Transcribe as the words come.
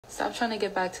Stop trying to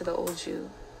get back to the old you.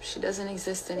 She doesn't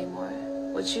exist anymore.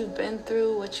 What you've been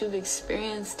through, what you've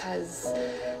experienced has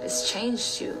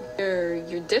changed you.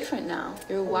 You're different now.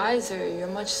 You're wiser, you're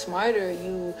much smarter.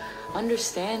 You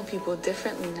understand people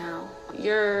differently now.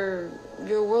 Your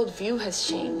worldview has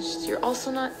changed. You're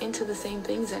also not into the same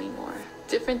things anymore.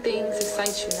 Different things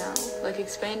excite you now, like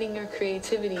expanding your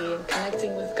creativity and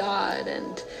connecting with God,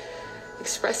 and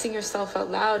expressing yourself out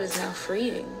loud is now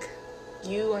freeing.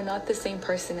 You are not the same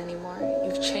person anymore.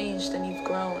 You've changed and you've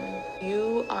grown.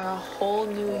 You are a whole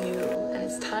new you, and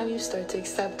it's time you start to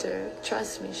accept her.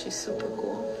 Trust me, she's super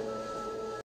cool.